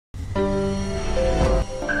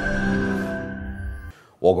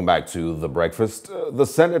Welcome back to The Breakfast. The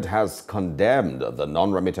Senate has condemned the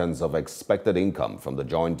non-remittance of expected income from the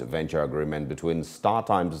joint venture agreement between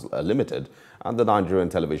StarTimes Limited and the Nigerian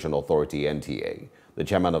Television Authority (NTA). The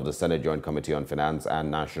chairman of the Senate Joint Committee on Finance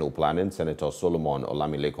and National Planning, Senator Solomon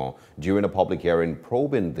Olamilekan, during a public hearing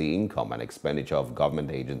probing the income and expenditure of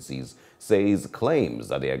government agencies, claims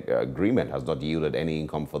that the agreement has not yielded any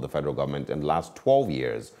income for the federal government in the last 12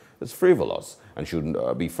 years is frivolous and should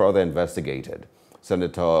be further investigated.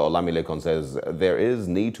 Senator Olamilekan says there is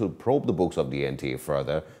need to probe the books of the NTA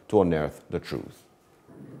further to unearth the truth.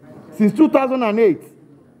 Since 2008,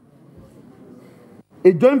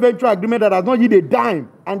 a joint venture agreement that has not yielded a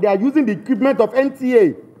dime, and they are using the equipment of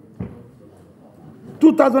NTA.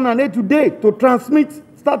 2008 today to transmit,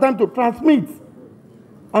 StarTimes to transmit,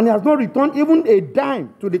 and it has not returned even a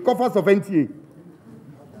dime to the coffers of NTA.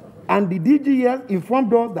 And the DGS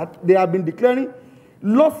informed us that they have been declaring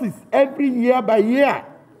losses every year by year.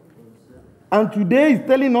 And today he's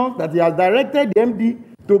telling us that he has directed the MD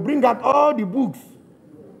to bring out all the books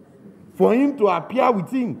for him to appear with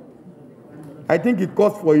him. I think it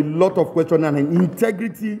calls for a lot of questioning and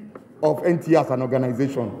integrity of NTA as an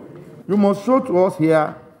organization. You must show to us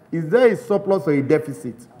here, is there a surplus or a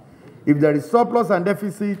deficit? If there is surplus and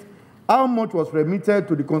deficit, how much was remitted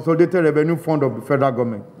to the Consolidated Revenue Fund of the federal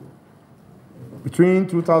government between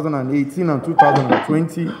 2018 and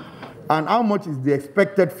 2020, and how much is the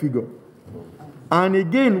expected figure? And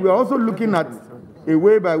again, we are also looking at a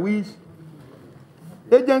way by which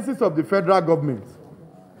agencies of the federal government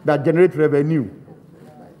that generate revenue,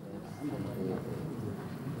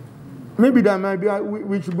 maybe there might be,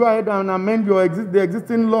 we should go ahead and amend the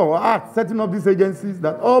existing law or act setting up these agencies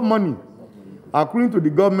that all money accruing to the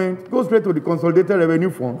government goes straight to the Consolidated Revenue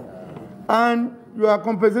Fund, and you are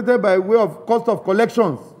compensated by way of cost of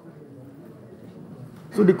collections.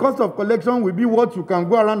 So the cost of collection will be what you can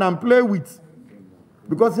go around and play with.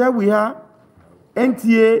 Because here we have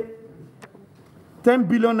NTA, 10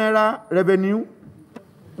 billion naira revenue,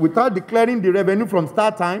 without declaring the revenue from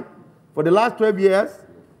StarTimes for the last 12 years,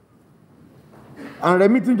 and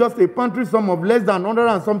remitting just a paltry sum of less than 100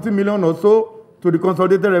 and something million or so to the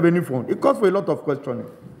Consolidated Revenue Fund. It calls for a lot of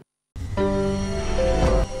questioning.